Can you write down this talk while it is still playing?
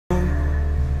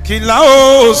kí la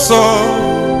ó sọ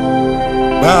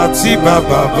gbà tí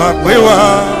bàbá bá pé wá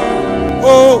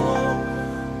ó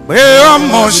pé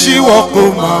ọmọ ṣíwọ́ kó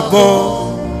máa bọ̀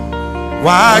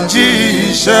wàá jí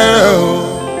iṣẹ́ o.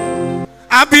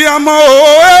 Abiyamọ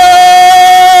o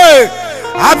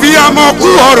abiyamọ kú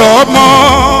ọ̀rọ̀ ọmọ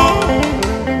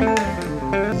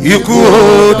ikú ó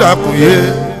dàkúyé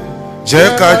jẹ́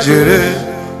ká jèrè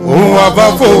ohun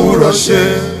abáfowórọ̀ ṣe.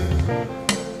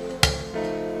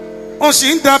 Ó sì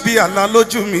ń dàbí àlá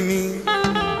lójú mi ni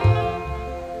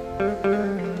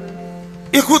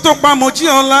ikú tó pa Mojí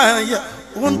Ọláìyá,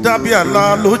 ó ń dàbí àlá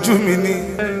lójú mi ni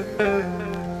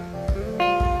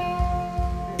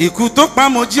ikú tó pa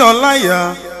Mojí Ọláìyá,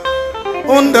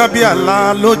 ó ń dàbí àlá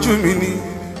lójú mi ni.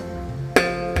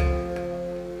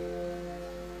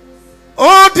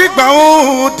 Ó dìgbà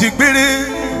ó dìgbére,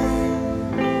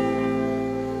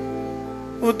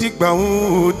 ó dìgbà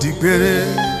ó dìgbére,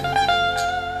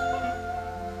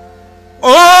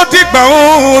 ó dìgbà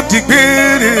ó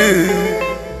dìgbére,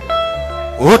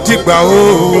 ó dìgbà ó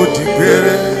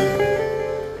dìgbére.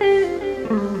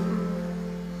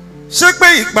 Ṣé pé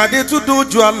ìpàdé tún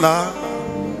dójú àlá,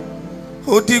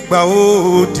 ó dìgbà ó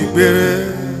dìgbére.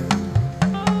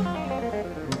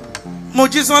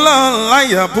 Mojí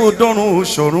Ọláìyá bó dọ́run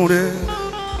ṣọ̀run rẹ̀,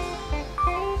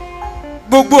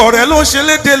 gbogbo ọ̀rẹ́ ló ṣe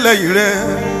lédè lẹ́yìn rẹ̀,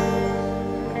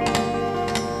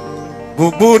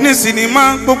 gbogbo ní sinimá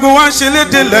gbogbo wa ń ṣe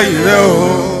lédè lẹ́yìn rẹ̀ o.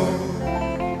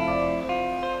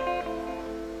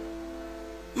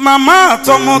 Màmá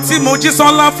àtọmọ tí Mojí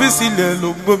Ọláìyá fi sílẹ̀ ló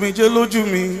gbomijé lójú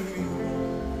mi.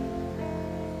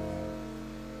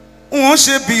 Wọ́n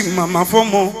ṣe bí màmá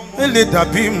fọ́mọ, ẹ lè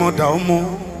dàbí mọ̀dà ọmọ.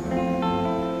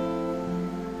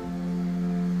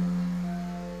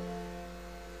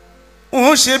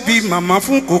 Wọ́n ṣe bí màmá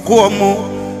fún kókó ọmọ,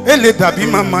 ẹ lè dàbí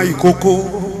màmá ìkókó.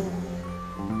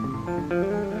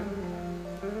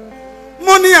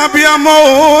 Mo ní abiyamọ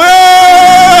o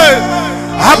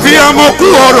abiyamọ kú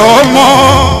ọ̀rọ̀ ọmọ,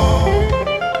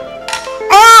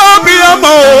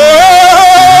 abiyamọ o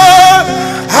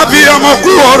abiyamọ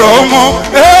kú ọ̀rọ̀ ọmọ.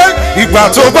 Ìgbà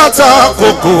tó bá ta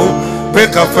kókó pé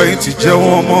ká fẹ̀yìntì jẹun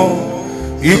ọmọ,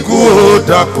 ikú ó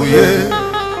dàkúyé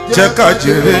jẹ́ ká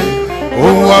jèrè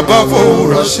ohun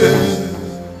abáfowórọ̀ ṣe.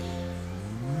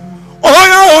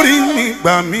 Ọ̀yá orí mi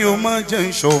gbà mí ó má jẹ́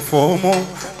n ṣọ̀fọ̀ ọmọ,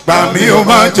 gbà mí ó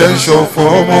má jẹ́ n ṣọ̀fọ̀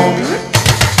ọmọ.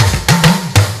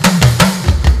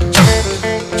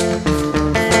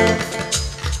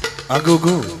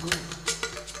 Agogo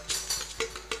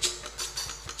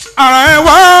ara ẹ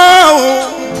wá o,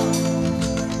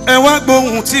 ẹ wá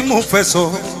gbóhùn tí mo fẹ́ sọ.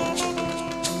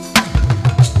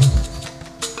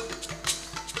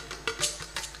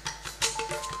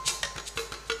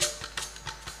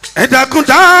 Ẹ dákun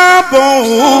dábọ̀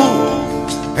o,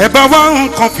 ẹ bá wá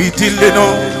nǹkan fìdílé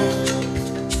náà.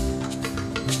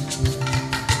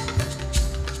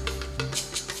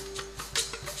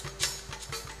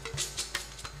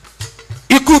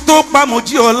 Ikú tó pa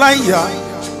Mojí Ọláìyá,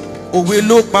 òwe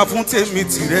ló pa fún tèmi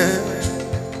tìrẹ.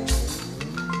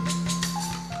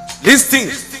 Listen,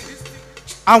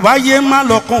 àwáyé má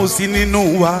lọ́kàn sí nínú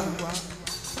wa.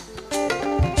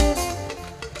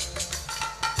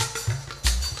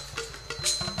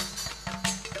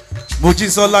 Mojí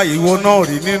Ọláìyá ìwọ náà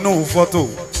rí nínú fọ́tò.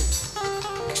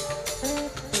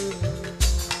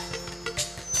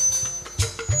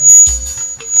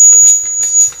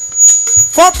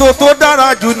 Fọ́tò tó dára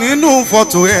jù nínú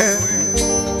fọ́tò ẹ,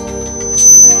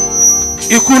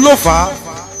 ikú ló fà á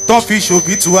tán fi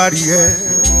ṣòbítúárì ẹ.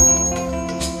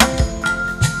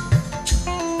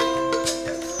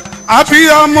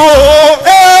 Abiyamọ o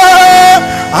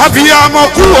abiyamọ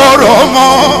kú ọ̀rọ̀ ọmọ,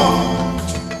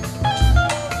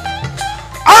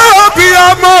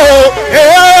 abiyamọ o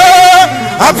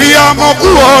abiyamọ kú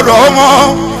ọ̀rọ̀ ọmọ.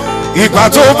 Ìgbà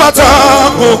tó bá ta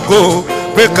kókó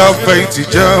pé ká fẹ̀yìntì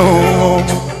jẹun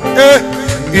ọmọ,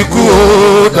 ikú ó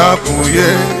dàkúyé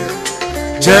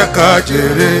jẹ́ ká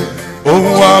jèrè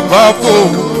ohun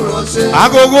abáfowórọ̀ ṣe.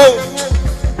 Agogo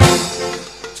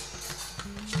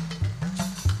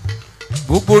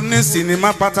gbogbo ní sinimá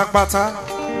pátápátá,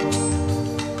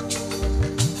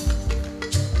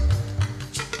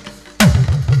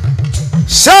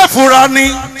 ṣé fura ni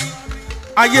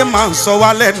ayé máa ń sọ wá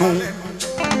lẹ́nu.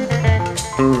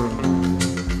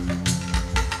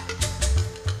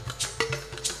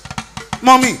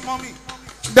 Mọ́mí,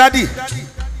 dádì,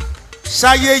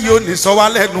 ṣáyé yóò ní sọ wá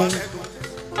lẹ́nu.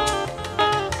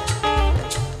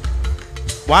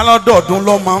 Wà lọ́dọọdún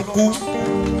ló máa ń kú.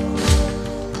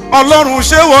 Ọlọ́run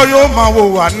ṣé wọ́n yóò máa wò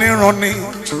wá níran ni?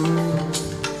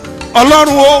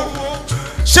 Ọlọ́run o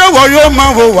ṣé wọ́n yóò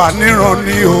máa wò wá níran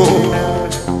ni o?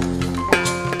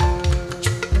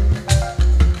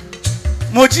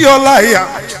 Moji Olaiya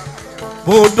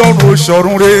bó dọ́run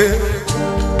ṣọ̀run re.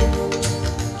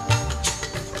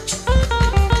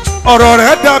 Ọ̀rọ̀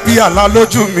rẹ̀ dàbí àlá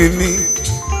lójú mi ni.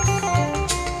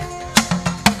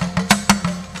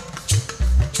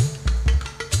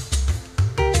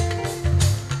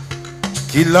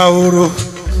 Kìlà oró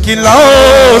kìlà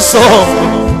ó sọ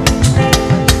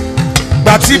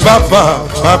gbà tí bàbá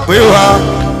bá pé wá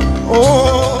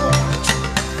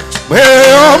pé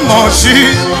ọmọ sí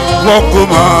wọn kò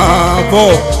máa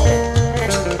bọ̀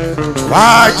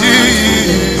fàájì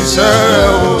iṣẹ́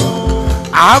o.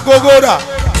 Agogo dà.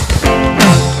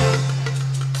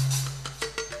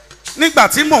 Nígbà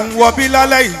tí mò ń wọ bí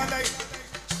lálẹ́ yìí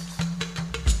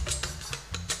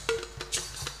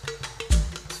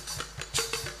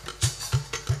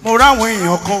mo ráwọn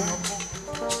èèyàn kan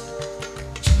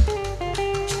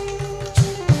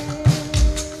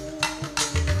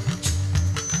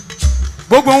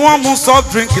gbogbo wọn mú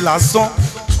soft drink lásán,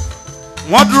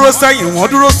 wọ́n dúró sẹ́yìn wọ́n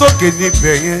dúró sókè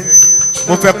níbẹ̀ yẹn.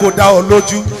 Mo fẹ́ kó dá ọ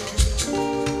lójú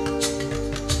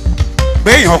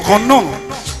pé èèyàn kan náà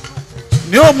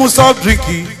ni ó mú soft drink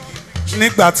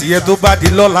nígbà tìyẹn tó bá di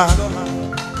lọ́la.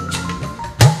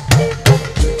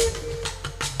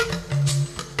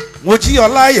 Moji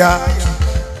Olaiya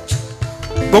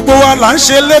gbogbo wa là ń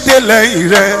ṣe lédè lẹ́yìn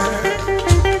rẹ̀.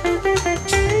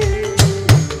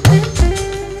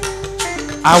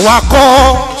 Àwa kọ́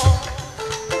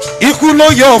ikú ló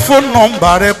yọ fóònù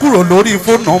nọ́mbà rẹ kúrò lórí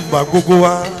fóònù nọ́mbà gbogbo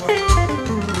wa.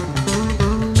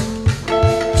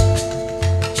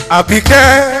 Àbíkẹ́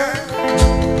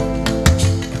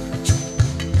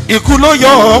ikú ló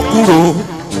yọ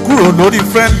kúrò lórí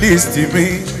friend list mi.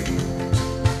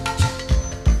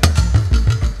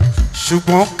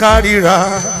 Ṣùgbọ́n kárìíra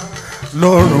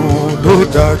lọ́rùn ló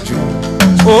dájú.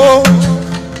 Ó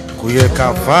kò yẹ ká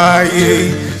fààyè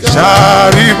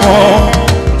ṣáàrí mọ́.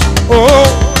 Ó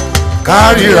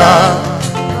kárìíra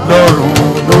lọ́rùn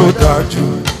ló dájú.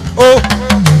 Ó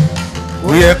kò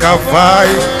yẹ ká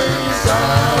fààyè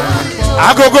ṣáàrí mọ́.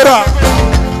 Agogo dà.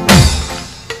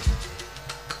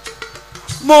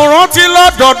 Mo rántí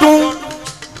lọ́dọọdún.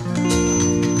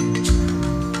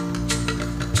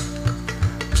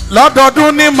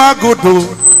 Lọ́dọọdún ní Magodo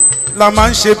la máa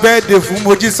ń ṣe birthday fún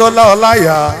Moji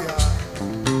Olaiya.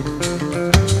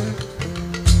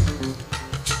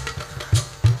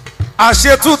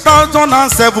 Àṣe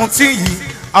 2017 yìí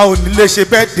a ò ní lè ṣe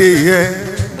birthday yẹn.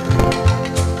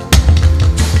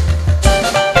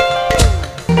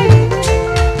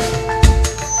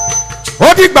 Ó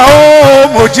dìgbà ó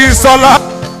Moji Olaiya.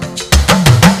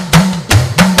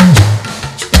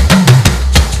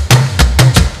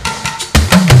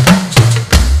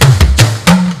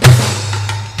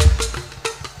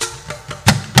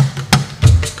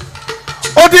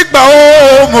 Ó dìgbà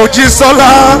ó Moji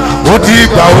Olaiya, ó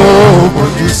dìgbà ó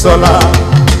Moji Olaiya.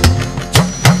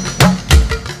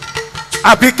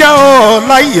 Àbíkẹ́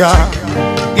Olaiya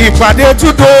ìpàdé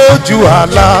tún dojú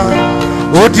àlá,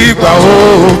 ó dìgbà ó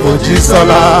Moji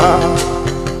Olaiya.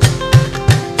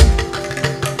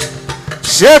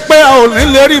 Ṣé pé a ò ní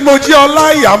lè rí Moji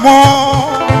Olaiya mọ́?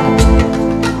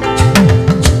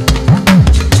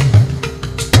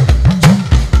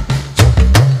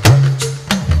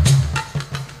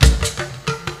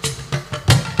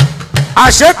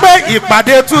 Àṣé pé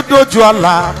ìpàdé tún dojú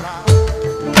àlá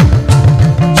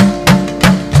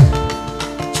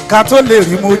ká tó lè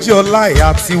rí Moji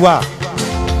Olaiya tiwa.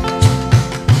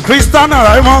 Christiana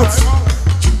Raymond,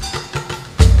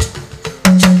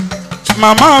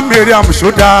 Mama Miriam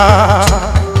Ṣódà,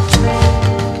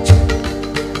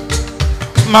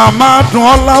 Mama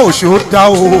Dunola Òṣódà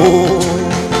o.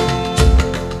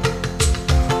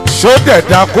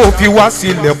 Ṣódẹ̀dá kó fi wá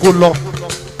sílẹ̀ kó lọ.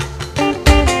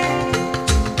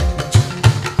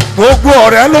 Gbogbo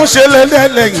ọ̀rẹ́ ló ṣe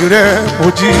lẹ́lẹ́lẹ́yìn rẹ̀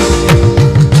Moji.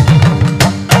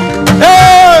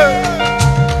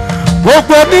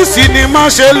 Gbogbo nísì ni má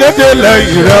ṣe lédè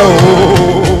lẹ́yìn rẹ̀ o.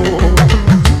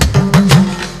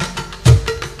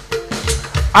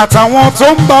 Àtàwọn tó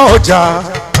ń bá ọjà,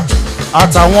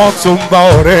 àtàwọn tó ń bá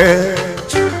ọ̀rẹ́,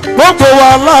 gbogbo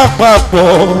wa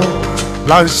lápapọ̀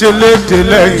là ń ṣe lédè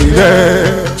lẹ́yìn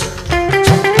rẹ̀.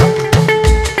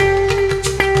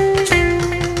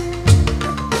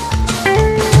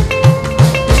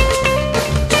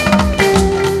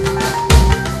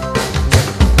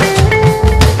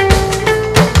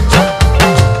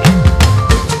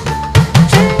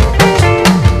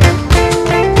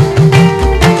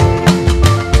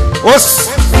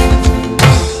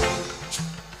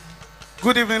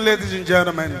 Good evening, ladies and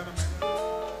gentlemen.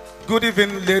 Good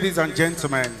evening, ladies and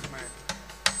gentlemen.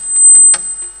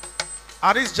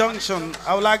 At this junction,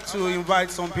 I would like to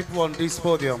invite some people on this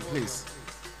podium, please.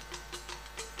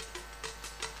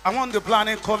 I want the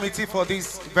planning committee for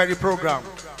this very program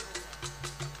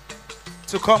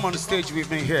to come on stage with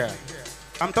me here.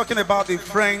 I'm talking about the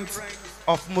friends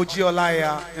of MOJI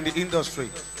OLAIYA in the industry.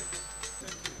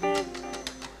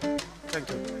 Thank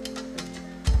you.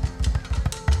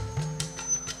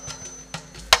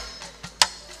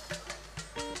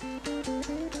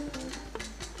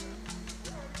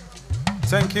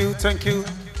 Thank you, thank you.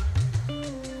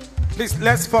 Please,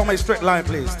 let's form a straight line,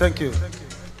 please. Thank you.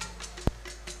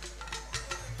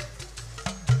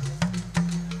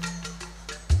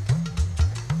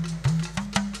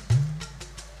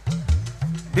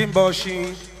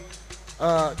 Bimboshi,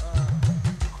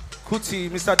 Kuti,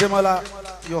 Mr. Demola,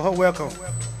 you're all welcome.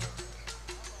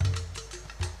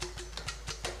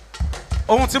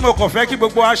 Ohun tí mo kàn fẹ́ kí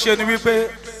gbogbo wa ṣe ni wípé,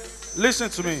 listen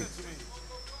to me.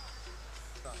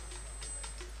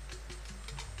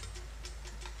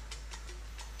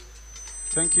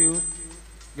 Thank you.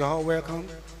 You're all welcome.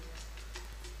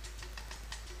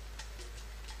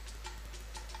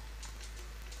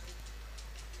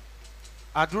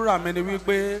 Àdúrà mi ni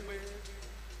wípé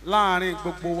láàrin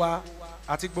gbogbo wa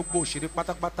àti gbogbo òṣèré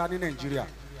pátápátá ní Nàìjíríà,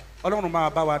 Ọlọ́run máa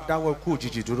bá wa dáwọ́ ikú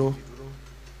òjijì dúró.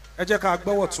 Ẹ jẹ́ ká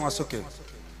gbọ́wọ́ tún wa sókè.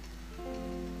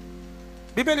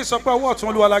 Bíbélì sọ pé ọwọ́ ọ̀tún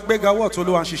Olúwa la gbéga, ọwọ́ ọ̀tún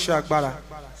Olúwa ń ṣiṣẹ́ agbára.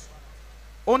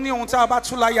 Ó ní ohun tí a bá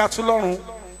tú láyé a tú lọ́run.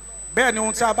 Bẹ́ẹ̀ ni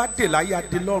ohun tí a bá dè láyé a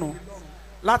dè lọ́run.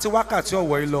 Láti wákàtí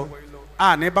ọ̀wọ̀ yìí lọ,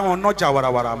 a ní bá wọn nọ́jà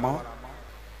wàràwàrà mọ́.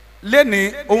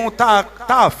 Léni ohun tá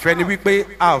a fẹ́ ni wípé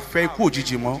a fẹ́ ikú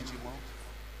òjijì mọ́.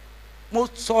 Mo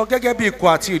sọ gẹ́gẹ́ bí ikọ̀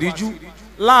àti ìríjú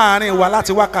láàrin wa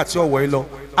láti wákàtí ọ̀wọ̀ yìí lọ,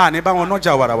 a ní bá wọn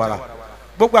nọ́jà wàràwàrà.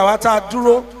 Gbogbo àwa tá a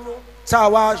dúró tá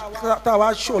a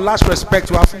wá show last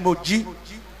respect wa fún MOJI,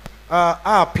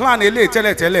 a plan eléyìí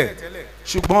tẹ́lẹ̀tẹ́lẹ̀,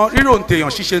 ṣùgbọ́n rírò ń tèèyàn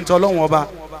ṣíṣe ń tọ́ Ọlọ́run ọba.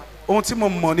 Ohun tí mo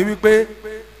mọ̀ ni wípé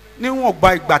níwọ̀n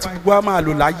gba ìgbà tí gbogbo wa máa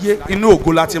lò láyé, inú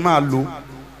ògo láti máa lò,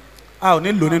 a ò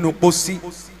ní lò nínú pósí.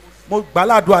 Mo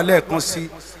gbàládùn lẹ́ẹ̀kan sí,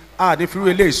 a ní fírú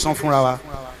eléyìí san fúnra wa.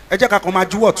 Ẹ jẹ́ ká kàn máa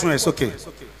juwọ́ tún ẹ̀ sókè.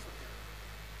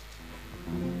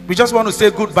 We just want to say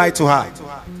goodbye to her.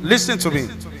 Listen to me.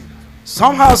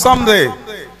 Somehow, someday,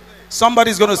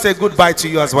 somebody's going to say goodbye to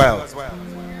you as well.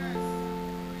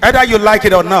 Either you like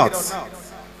it or not.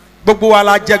 Gbogbo wa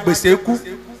la jẹ gbèsè ikú.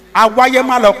 Awáyé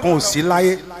má lọ kàn ò sí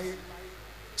láyé.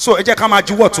 So ẹ jẹ́ ká máa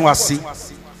juwọ́ tún wa sí.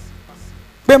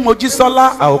 Pé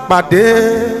Mojísọ́lá a ó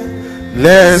pàdé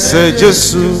lẹ́sẹ̀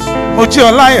Jésù, MOJI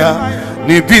OLAIYA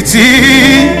níbi tí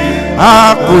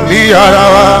a kò ní ara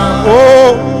wa.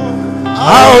 Ó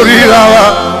a ó ríra wa,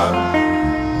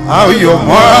 a ó yọ̀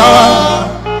mọ́ra wa.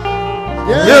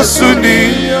 Jésù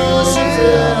ni.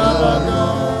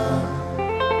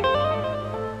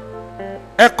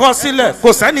 Ẹ kọ sílẹ̀, kò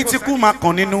sẹ́ni tí kú máa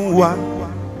kàn nínú wa,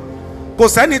 kò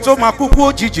sẹ́ni tó máa kú kú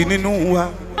òjijì nínú wa.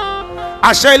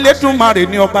 Àṣẹ Elédùmarè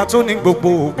ni ọba tó ní gbogbo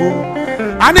ògo.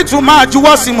 A ní tún máa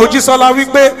juwọ́ sí Mojísọ́lá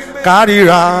wípé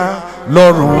kárìíra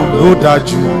lọ́rùn ló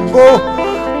dájú.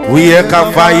 Ó yẹ ká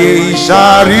fàyè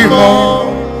ìṣàrí mọ́,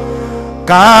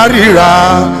 kárìíra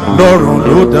lọ́rùn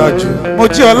ló dájú.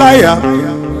 MOJI OLAIYA,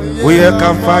 ó yẹ ká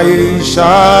fàyè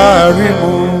ìṣàrí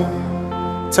mọ́.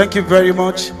 Thank you very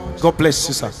much. God bless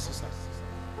you, sir.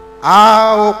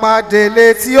 A ó pàdé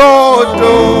létí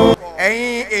odò.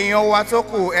 Ẹ̀yin èèyàn wa tó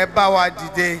kù, ẹ bá wa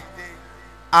dìde.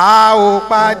 A ó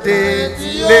pàdé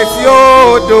létí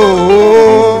odò.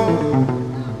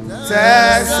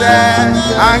 Tẹ̀sẹ̀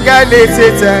áńgẹ́lì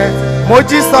tètè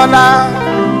Mojísọ́lá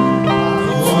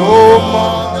tó mọ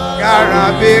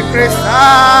gàràbí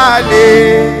kírísítálì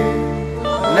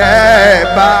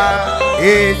lẹ́ẹ̀bà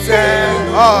ìtẹ́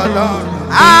Ọlọ́run.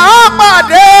 A ó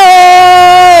pàdé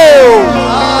o.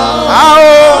 A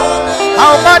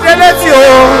ó pàdé létí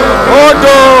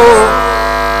odò.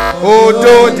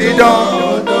 Odò dídán,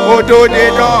 odò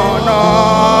dídán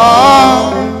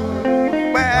náà.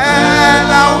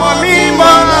 Pẹ̀lú àwọn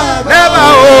mímọ́ lẹ́bàá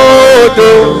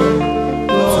odò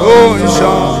tó ń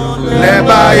ṣàn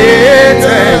lẹ́bàá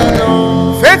ètè.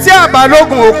 Fétí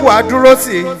Àbálógun òkú àdúró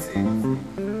sí.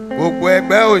 Gbogbo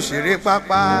ẹgbẹ́ òṣèré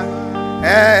pápá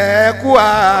ẹ kú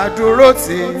àdúró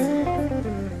tì.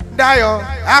 Dayọ̀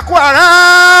àkú ara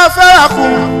fẹ́rakù.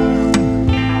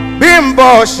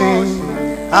 Bímbọ́ọ̀ṣì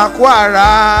àkú ara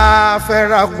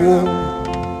fẹ́rakù.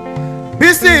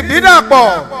 Bísí Ìbídàpọ̀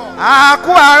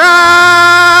àkú ara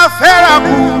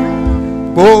fẹ́rakù.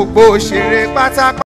 Gbogbo òṣèré pátápátá.